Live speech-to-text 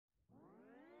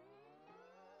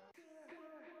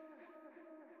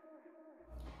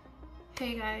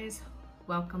Hey guys,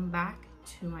 welcome back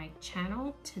to my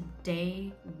channel.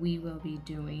 Today we will be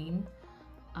doing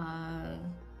a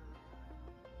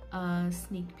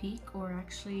sneak peek, or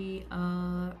actually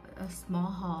a small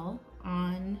haul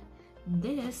on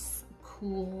this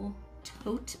cool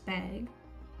tote bag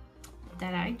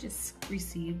that I just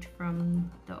received from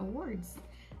the awards.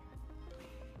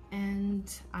 And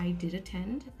I did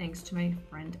attend thanks to my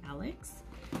friend Alex,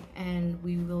 and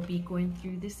we will be going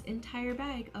through this entire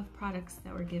bag of products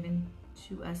that were given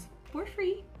to us for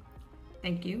free.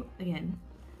 Thank you again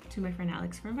to my friend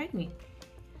Alex for inviting me.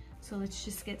 So let's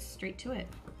just get straight to it.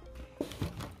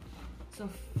 So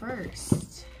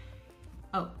first,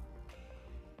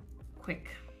 quick.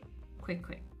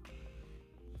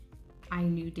 I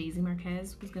knew Daisy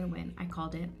Marquez was gonna win. I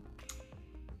called it.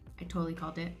 I totally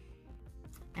called it.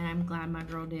 And I'm glad my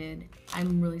girl did.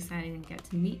 I'm really sad I didn't get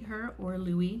to meet her or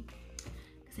Louis,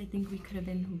 because I think we could have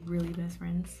been really best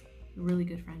friends, really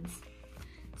good friends.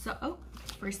 So,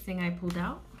 first thing I pulled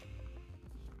out.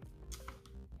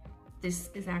 This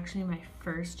is actually my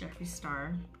first Jeffree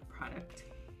Star product,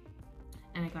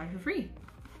 and I got it for free.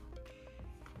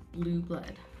 Blue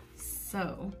Blood.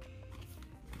 So,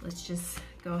 let's just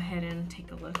go ahead and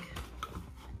take a look.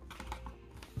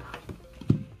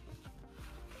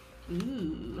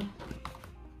 Ooh,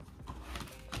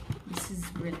 this is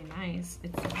really nice.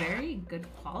 It's very good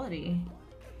quality.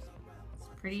 It's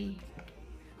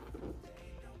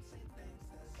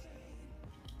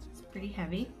pretty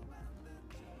heavy,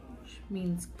 which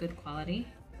means good quality.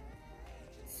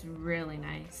 It's really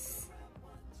nice.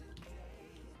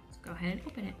 Let's go ahead and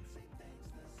open it.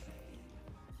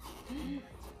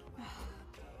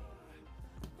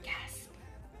 Yes,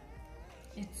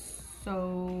 it's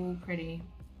so pretty.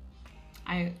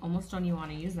 I almost don't even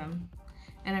want to use them.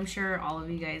 And I'm sure all of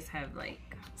you guys have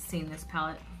like seen this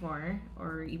palette before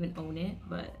or even own it,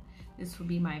 but this will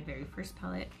be my very first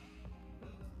palette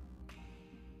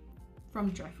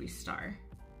from Jeffree Star.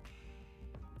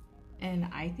 And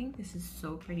I think this is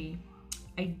so pretty.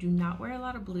 I do not wear a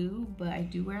lot of blue, but I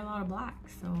do wear a lot of black,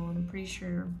 so I'm pretty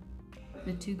sure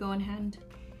the two go in hand.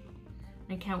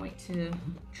 I can't wait to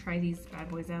try these bad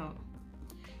boys out.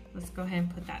 Let's go ahead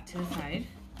and put that to the side.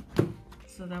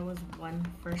 So that was one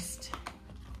first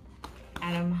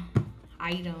item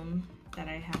that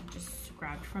I have just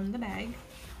grabbed from the bag.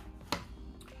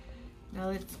 Now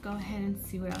let's go ahead and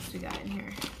see what else we got in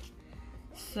here.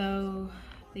 So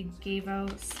they gave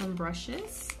out some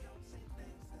brushes.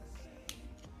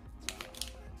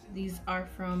 These are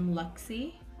from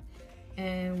Luxie,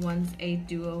 and one's a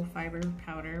duo fiber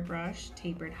powder brush,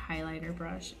 tapered highlighter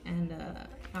brush, and a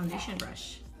foundation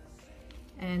brush.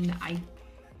 And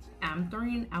I'm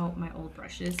throwing out my old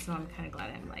brushes, so I'm kind of glad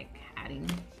I'm like adding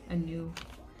a new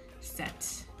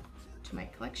set to my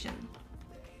collection.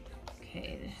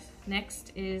 Okay,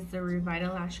 next is the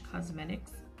Revitalash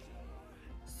Cosmetics.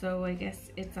 So I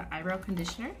guess it's an eyebrow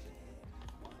conditioner.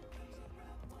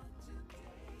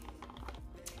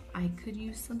 I could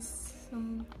use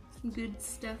some good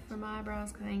stuff for my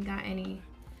eyebrows because I ain't got any.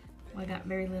 Well, I got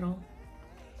very little.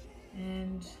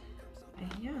 And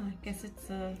yeah, I guess it's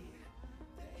a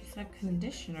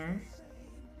conditioner.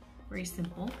 Very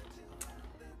simple.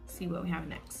 Let's see what we have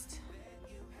next.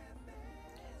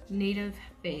 Native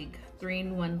Fig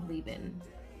 3-in-1 leave-in.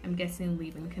 I'm guessing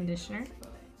leave-in conditioner.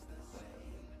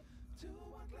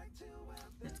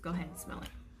 Let's go ahead and smell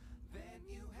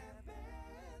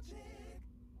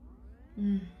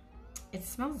it. It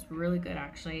smells really good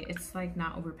actually. It's like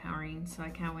not overpowering, so I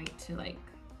can't wait to like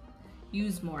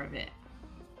use more of it.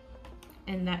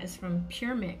 And that is from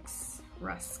Pure Mix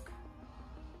Rusk.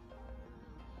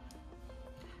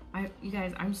 You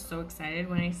guys, I'm so excited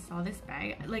when I saw this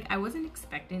bag. Like, I wasn't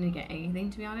expecting to get anything,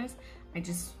 to be honest. I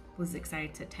just was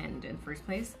excited to attend in the first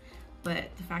place.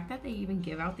 But the fact that they even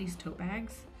give out these tote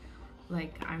bags,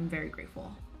 like, I'm very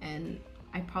grateful. And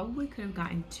I probably could have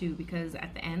gotten two, because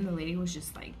at the end the lady was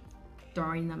just like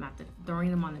throwing them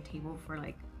on the table for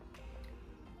like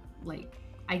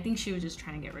I think she was just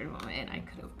trying to get rid of them, and I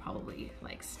could have probably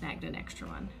like snagged an extra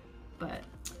one, but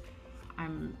I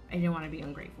didn't want to be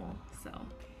ungrateful.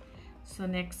 So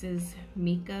next is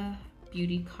Mika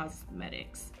Beauty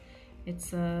Cosmetics.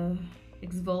 It's a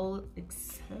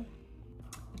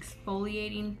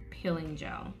exfoliating peeling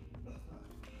gel.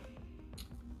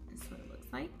 This is what it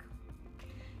looks like.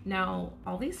 Now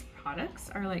all these products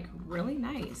are like really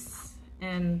nice,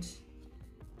 and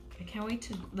I can't wait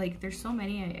to like, there's so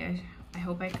many. I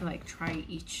hope I could like try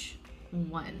each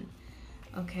one.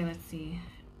 Okay, let's see.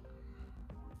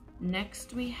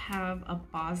 Next we have a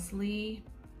Bosley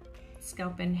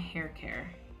Scalp and Hair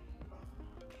Care.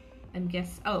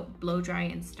 Oh, blow dry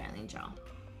and styling gel.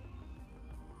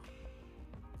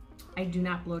 I do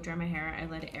not blow dry my hair, I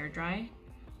let it air dry.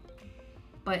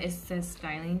 But it says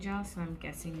styling gel, so I'm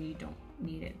guessing you don't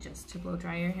need it just to blow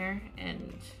dry your hair,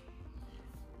 and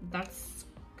that's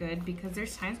good because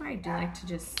there's times where I do like to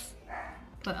just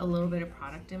put a little bit of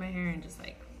product in my hair and just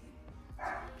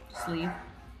leave.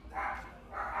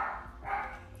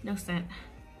 No scent.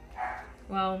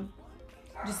 Well,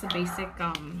 just a basic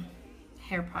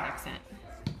hair product scent.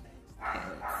 Okay,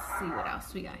 let's see what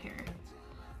else we got here.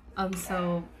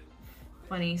 So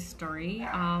funny story.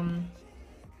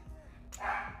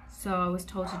 So I was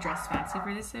told to dress fancy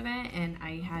for this event, and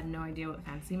I had no idea what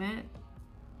fancy meant.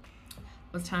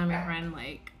 I was telling my friend,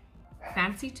 like,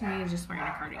 fancy to me is just wearing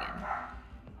a cardigan,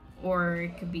 or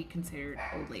it could be considered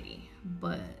old lady.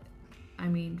 But I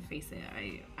mean, face it,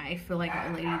 I feel like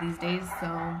an old lady these days, so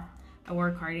I wore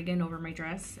a cardigan over my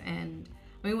dress, and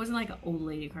I mean, it wasn't like an old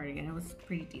lady cardigan, it was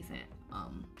pretty decent.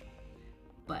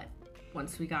 But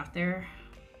once we got there,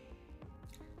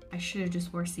 I should have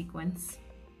just wore sequins.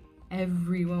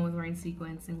 Everyone was wearing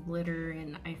sequins and glitter,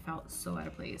 and I felt so out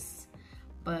of place.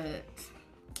 But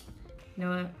you know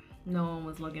what? No one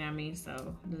was looking at me, so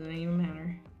it doesn't even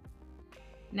matter.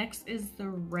 Next is the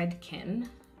Redken.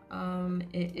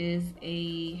 It is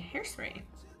a hairspray.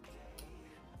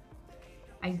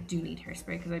 I do need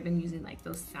hairspray because I've been using like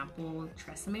those sample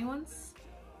Tresemme ones,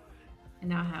 and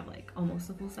now I have like almost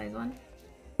a full-size one.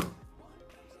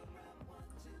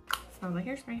 Smells like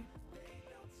hairspray.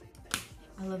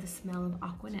 I love the smell of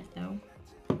Aquanet though.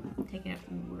 Taking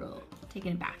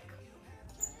it back.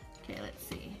 Okay, let's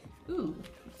see. Ooh,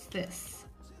 what's this?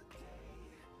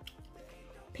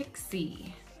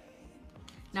 Pixie.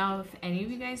 Now, if any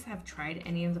of you guys have tried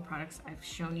any of the products I've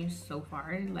shown you so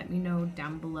far, let me know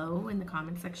down below in the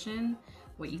comment section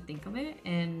what you think of it,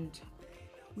 and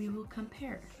we will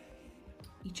compare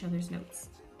each other's notes.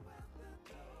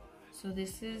 So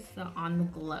this is the On the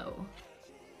Glow.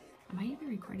 Am I even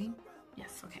recording?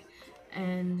 Yes, okay.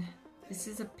 And this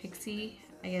is a Pixie,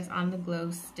 I guess, On the Glow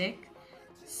stick.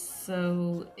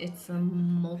 So it's a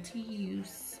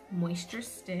multi-use moisture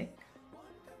stick.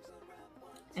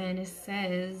 And it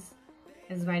says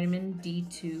has vitamin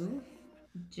D2,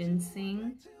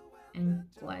 ginseng, and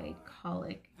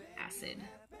glycolic acid.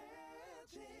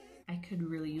 I could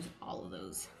really use all of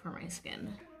those for my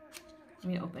skin.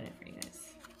 Let me open it for you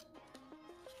guys.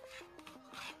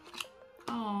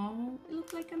 Oh, it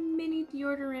looks like a mini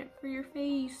deodorant for your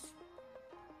face.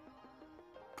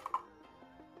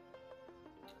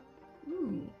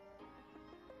 Ooh.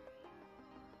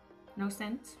 No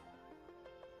scent.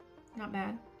 Not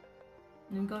bad.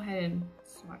 And then go ahead and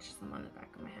swatch some on the back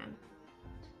of my hand.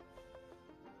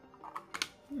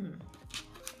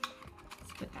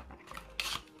 Let's put that back.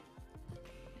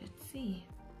 Let's see.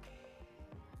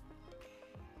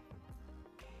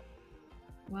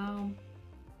 Well,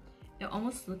 it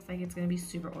almost looks like it's gonna be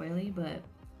super oily, but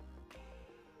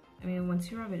I mean, once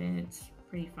you rub it in, it's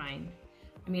pretty fine.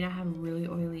 I mean, I have really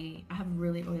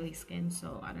oily skin,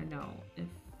 so I don't know if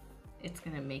it's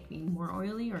gonna make me more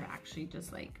oily or actually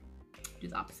just like do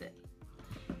the opposite.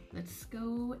 Let's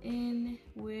go in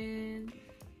with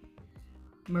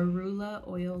Marula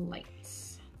Oil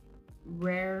Lights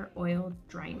Rare Oil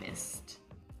Dry Mist.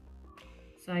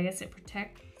 So I guess it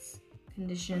protects,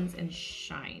 conditions, and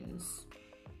shines.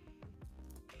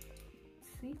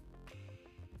 Let's see.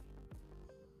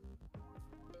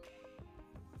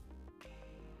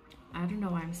 I don't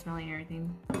know why I'm smelling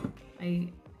everything.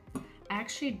 I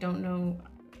actually don't know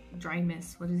dry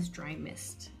mist. What is dry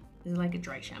mist? Is it like a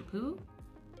dry shampoo?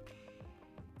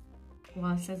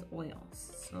 Well, it says oil.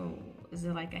 So is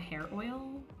it like a hair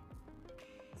oil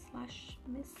slash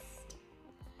mist?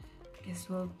 Guess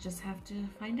we'll just have to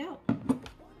find out.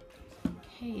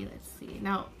 Okay, let's see.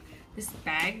 Now, this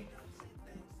bag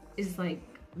is like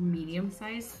medium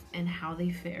size, and how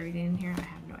they fit everything in here, I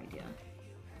have no idea.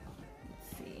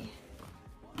 Let's see.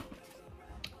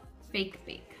 Fake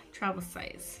Bake. Travel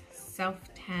size,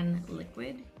 self-tan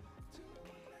liquid,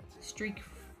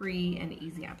 streak-free and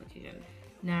easy application.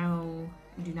 Now,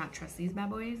 I do not trust these bad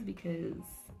boys because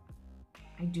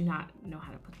I do not know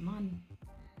how to put them on.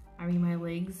 I mean, my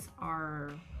legs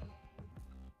are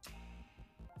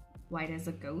white as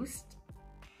a ghost,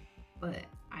 but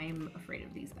I'm afraid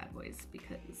of these bad boys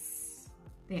because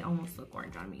they almost look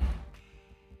orange on me.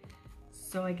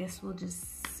 So I guess we'll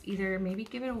just either maybe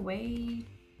give it away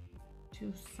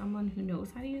to someone who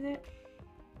knows how to use it.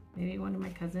 Maybe one of my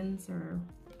cousins, or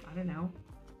I don't know.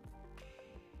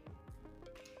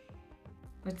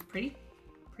 But it's pretty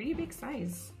big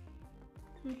size.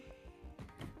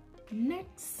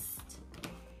 Next,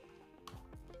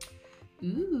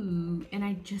 Ooh, and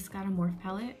I just got a Morph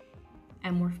palette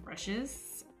and Morph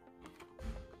brushes.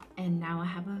 And now I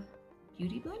have a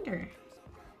beauty blender.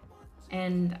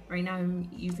 And right now I'm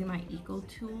using my Eco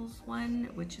Tools one,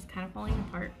 which is kind of falling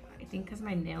apart. I think because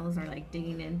my nails are like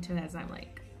digging into as I'm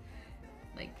like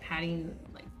patting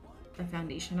like the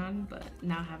foundation on, but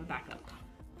now I have a backup.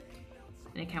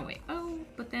 And I can't wait. Oh,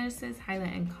 but then it says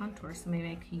highlight and contour, so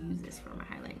maybe I could use this for my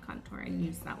highlight and contour and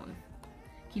use that one.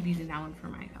 Keep using that one for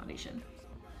my foundation.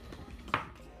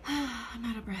 I'm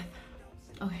out of breath.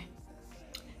 Okay.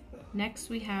 Next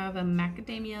we have a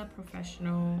Macadamia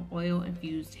Professional Oil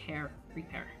Infused Hair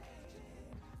Repair.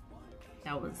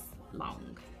 That was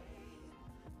long.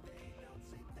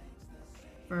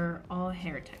 For all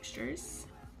hair textures.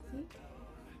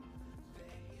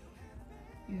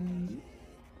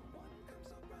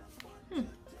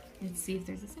 Let's see if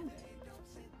there's a scent.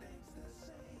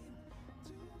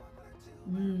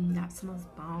 That smells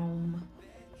bomb.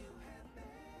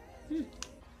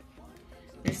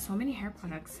 There's so many hair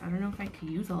products. I don't know if I could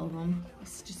use all of them.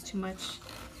 It's just too much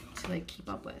to like keep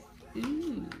up with.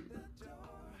 Ooh.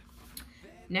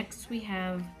 Next we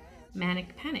have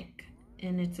Manic Panic,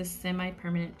 and it's a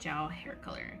semi-permanent gel hair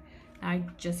color. I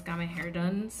just got my hair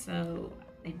done, so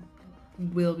I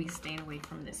will be staying away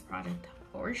from this product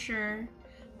for sure.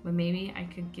 But maybe I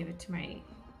could give it to my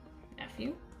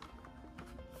nephew.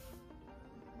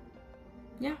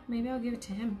 Yeah, maybe I'll give it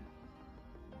to him.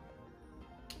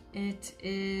 It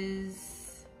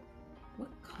is, what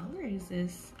color is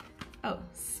this? Oh,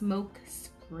 smoke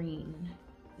screen.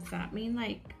 Does that mean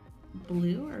like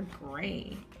blue or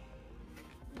gray?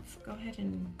 Let's go ahead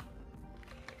and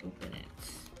open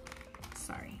it.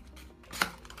 Sorry.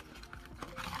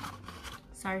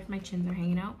 Sorry if my chins are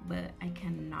hanging out, but I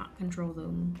cannot control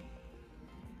them.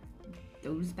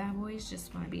 Those bad boys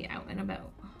just want to be out and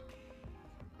about.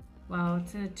 Well,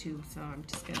 it's in a tube, so I'm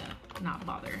just gonna not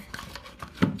bother.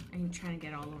 I'm trying to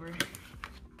get all over.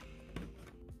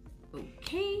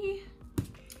 Okay.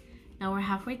 Now we're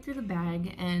halfway through the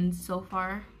bag, and so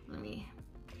far, I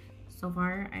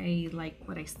like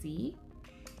what I see.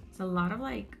 It's a lot of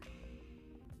like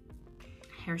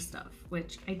hair stuff,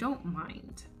 which I don't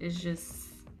mind. It's just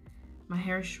my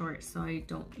hair is short, so I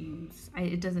don't use.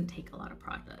 It doesn't take a lot of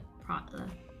product.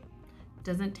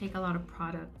 Doesn't take a lot of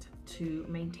product to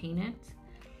maintain it.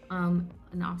 And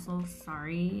also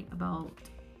sorry about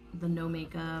the no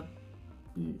makeup,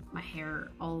 my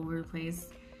hair all over the place.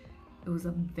 It was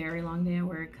a very long day at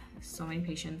work. So many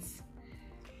patients.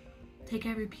 Take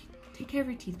care of your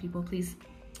teeth, people, please.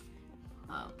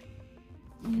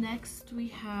 Next we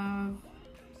have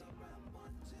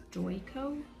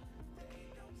Joico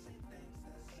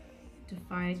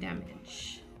Defy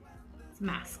Damage. It's a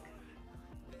mask.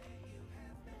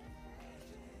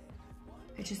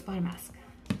 I just bought a mask.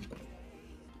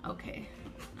 Okay,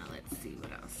 now let's see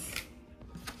what else.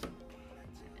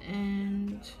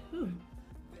 And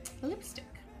a lipstick.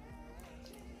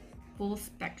 Full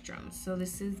spectrum. So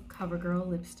this is CoverGirl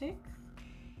lipstick,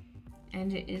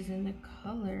 and it is in the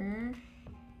color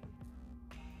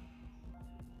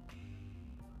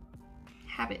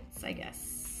Habits, I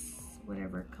guess,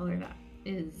 whatever color that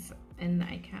is. And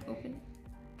I can't open it.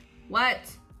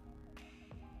 What?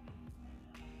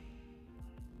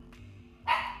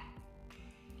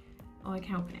 Oh, I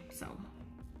can't open it, so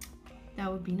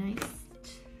that would be nice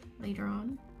later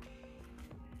on.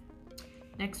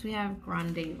 Next we have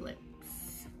Grande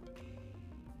Lips.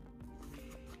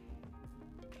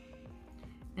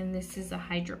 And this is a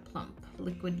Hydra Plump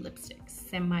liquid lipstick,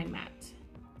 semi-matte,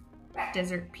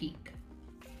 Desert Peak.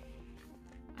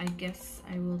 I guess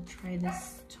I will try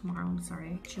this tomorrow. I'm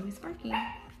sorry, Chewy's barking,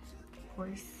 of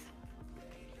course.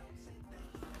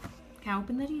 Can't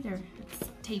open that either,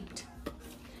 it's taped.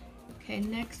 Okay,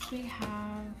 next we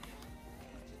have,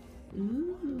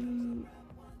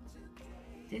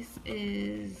 this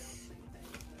is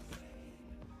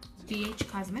VH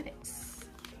Cosmetics.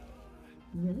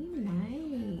 Really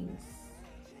nice.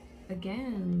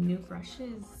 Again, new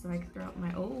brushes, so I can throw out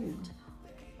my old.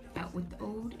 Out with the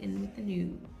old, in with the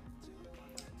new.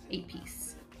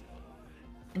 8-piece.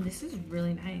 And this is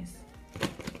really nice.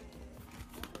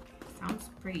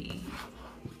 Sounds pretty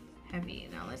heavy.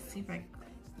 Now let's see if I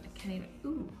can't even,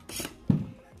 ooh.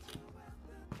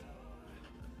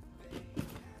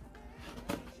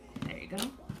 There you go.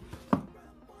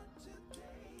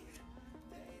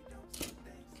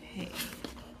 Okay.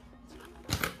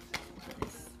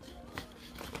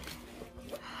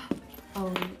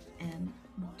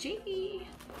 OMG.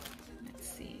 Let's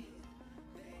see.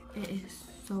 It is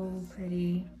so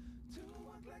pretty.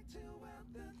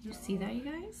 You see that, you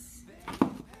guys?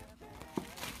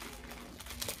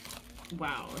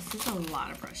 Wow, this is a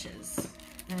lot of brushes.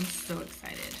 I'm so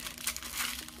excited.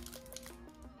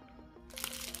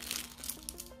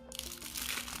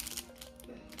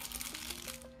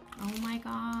 Oh my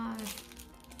god,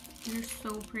 they're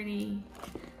so pretty.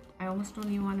 I almost don't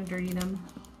even want to dirty them.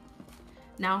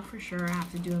 Now for sure I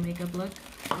have to do a makeup look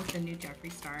with the new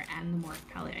Jeffree Star and the Morph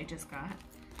palette I just got.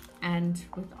 And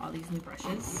with all these new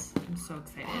brushes, I'm so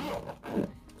excited.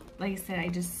 Like I said, I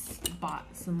just bought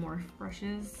some Morph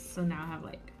brushes, so now I have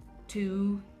like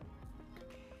 2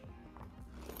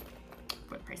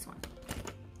 for the price one.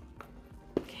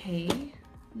 Okay,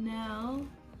 now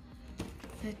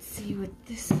let's see what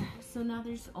this. So now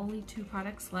there's only 2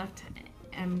 products left.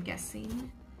 I'm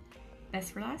guessing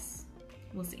best for last.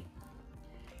 We'll see.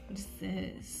 What is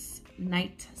this?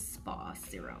 Night Spa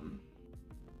Serum.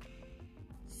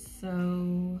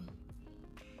 So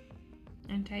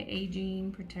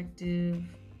anti-aging, protective,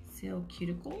 seal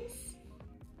cuticles.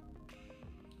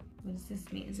 What does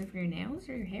this mean? Is it for your nails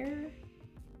or your hair?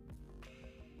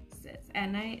 It says, at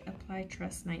night, apply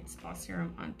Trust Night Spa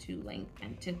Serum onto length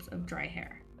and tips of dry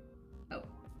hair. Oh.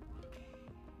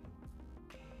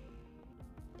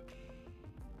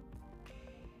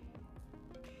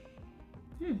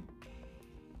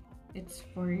 It's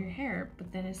for your hair,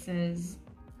 but then it says,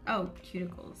 oh,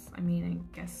 cuticles. I mean,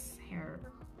 I guess hair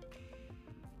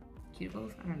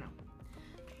cuticles? I don't know.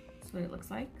 That's what it looks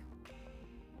like.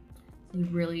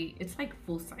 Really, it's like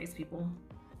full size, people.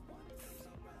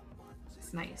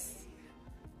 It's nice.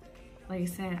 Like I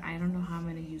said, I don't know how I'm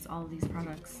gonna use all of these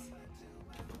products.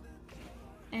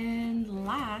 And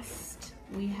last,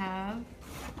 we have,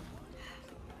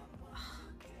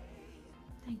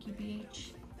 thank you,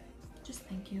 BH. Just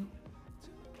thank you.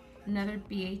 Another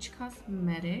BH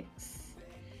Cosmetics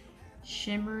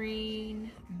shimmering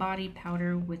body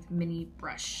powder with mini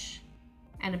brush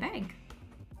and a bag.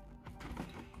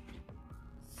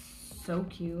 So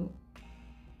cute.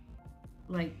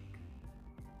 Like,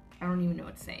 I don't even know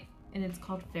what to say. And it's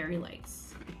called Fairy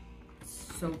Lights.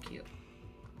 So cute.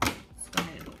 Let's go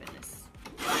ahead and open this.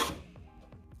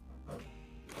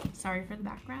 Sorry for the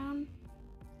background.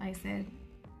 Like I said,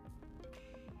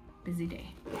 busy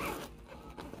day.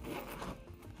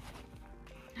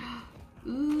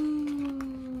 Ooh,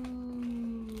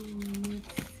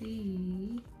 let's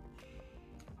see.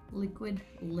 Liquid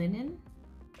linen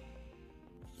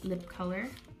lip color.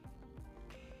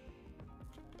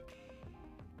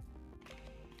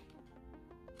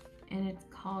 And it's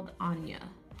called Anya.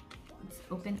 Let's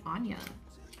open Anya.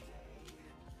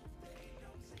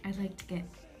 I'd like to get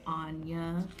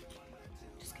Anya.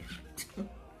 Just kidding.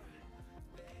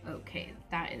 Okay,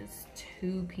 that is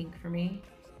too pink for me.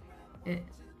 It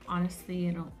honestly,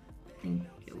 I don't think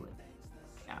it would.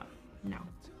 Yeah, no.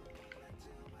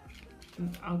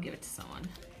 I'll give it to someone.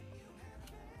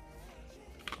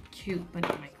 Cute, but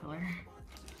not my color.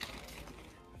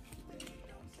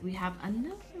 We have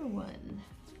another one.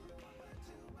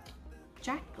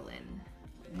 Jacqueline.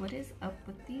 What is up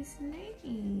with these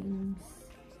names?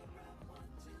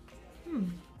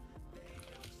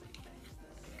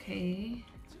 Okay,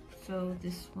 so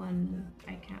this one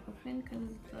I can't open because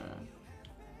the,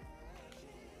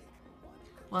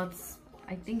 well, it's,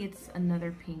 I think it's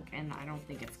another pink and I don't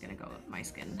think it's gonna go with my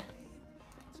skin.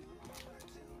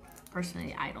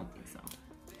 Personally, I don't think so.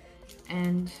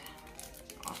 And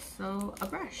also a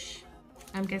brush.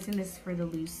 I'm guessing this is for the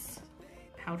loose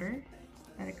powder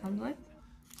that it comes with.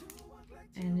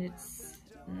 And it's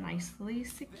nicely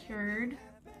secured.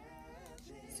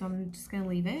 So I'm just gonna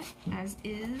leave it as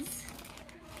is.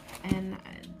 And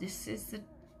this is the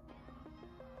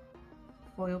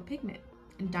foil pigment,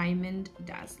 Diamond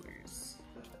Dazzlers.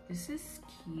 This is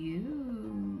cute.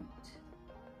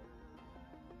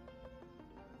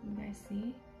 You guys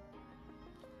see?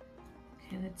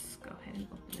 Okay, let's go ahead and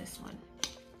open this one.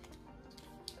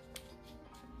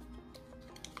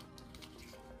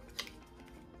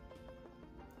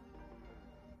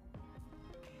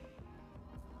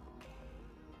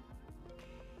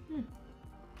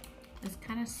 Let's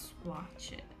kind of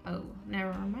swatch it. Oh,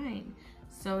 never mind.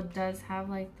 So it does have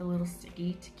like the little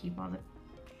sticky to keep all the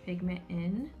pigment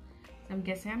in. So I'm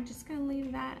guessing I'm just gonna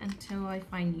leave that until I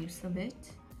find use of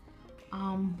it.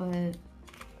 But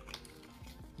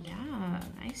yeah,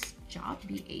 nice job,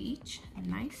 BH.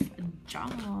 Nice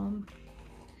job.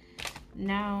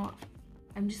 Now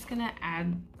I'm just gonna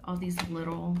add all these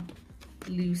little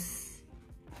loose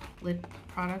lip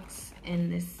products in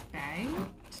this bag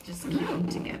to just keep them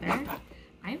together.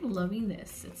 I'm loving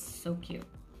this. It's so cute.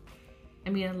 I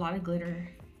mean, a lot of glitter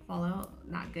fallout,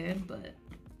 not good, but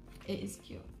it is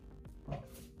cute.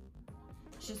 Let's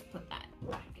just put that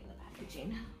back in the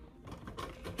packaging.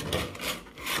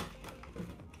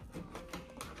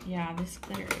 Yeah, this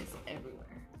glitter is everywhere.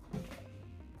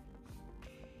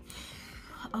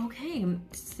 Okay,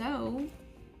 so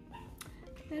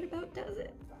that about does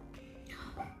it.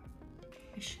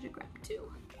 I should have grabbed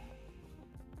two.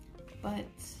 But,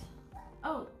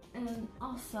 oh, and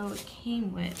also it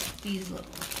came with these little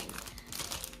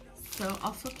things. So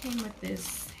also came with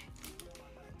this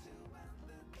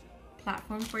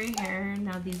platform for your hair.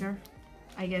 Now these are,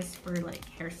 I guess, for like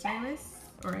hairstylists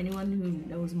or anyone who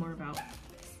knows more about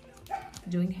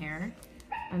doing hair.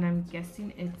 And I'm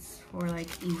guessing it's for like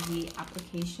easy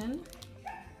application.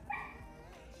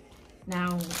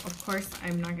 Now, of course,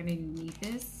 I'm not gonna need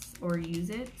this or use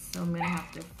it, so I'm gonna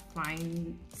have to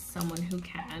find someone who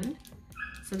can,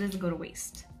 so it doesn't go to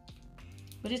waste.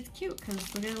 But it's cute because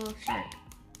look at the little shark.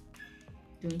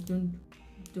 Dun dun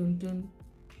dun dun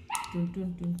dun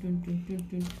dun dun dun dun dun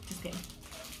dun. Just kidding.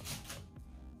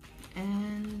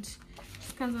 And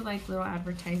just kinds of like little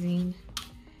advertising.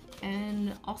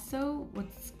 And also,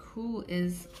 what's cool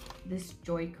is this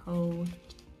Joico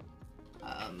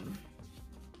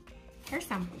hair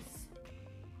samples.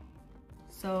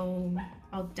 So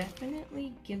I'll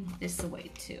definitely give this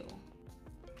away to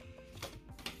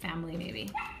family maybe.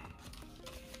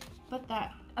 But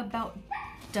that about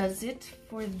does it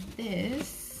for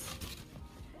this.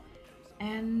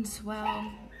 And well,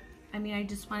 I mean, I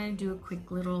just wanted to do a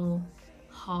quick little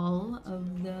haul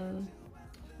of the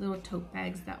little tote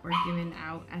bags that were given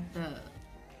out at the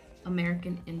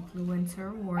American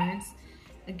Influencer Awards.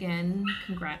 Again,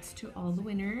 congrats to all the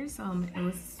winners.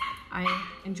 I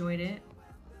enjoyed it.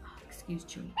 Oh, excuse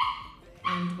Chewy.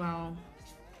 And well,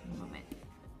 one moment.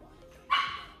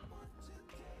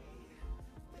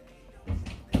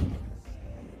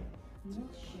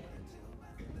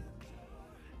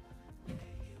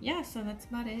 Yeah, so that's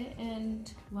about it.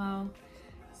 And well,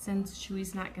 since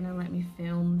Chewy's not gonna let me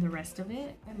film the rest of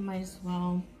it, I might as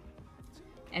well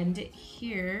end it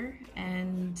here.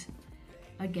 And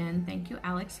again, thank you,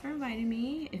 Alex, for inviting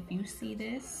me. If you see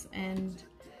this, and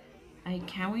I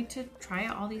can't wait to try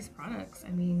out all these products. I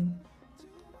mean,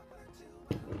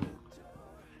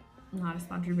 not a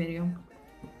sponsored video.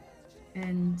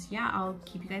 And yeah, I'll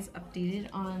keep you guys updated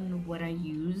on what I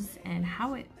use and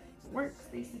how it works,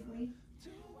 basically.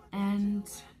 And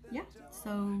yeah,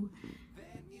 so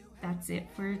that's it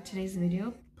for today's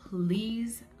video.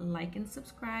 Please like and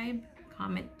subscribe,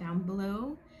 comment down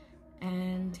below,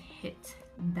 and hit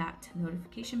that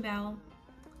notification bell.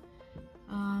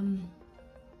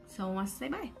 Someone wants to say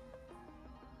bye.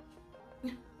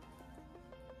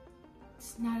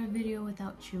 It's not a video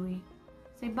without Chewy.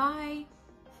 Say bye.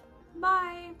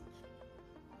 Bye.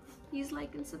 Please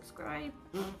like and subscribe.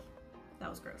 That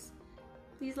was gross.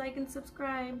 Please like and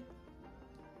subscribe.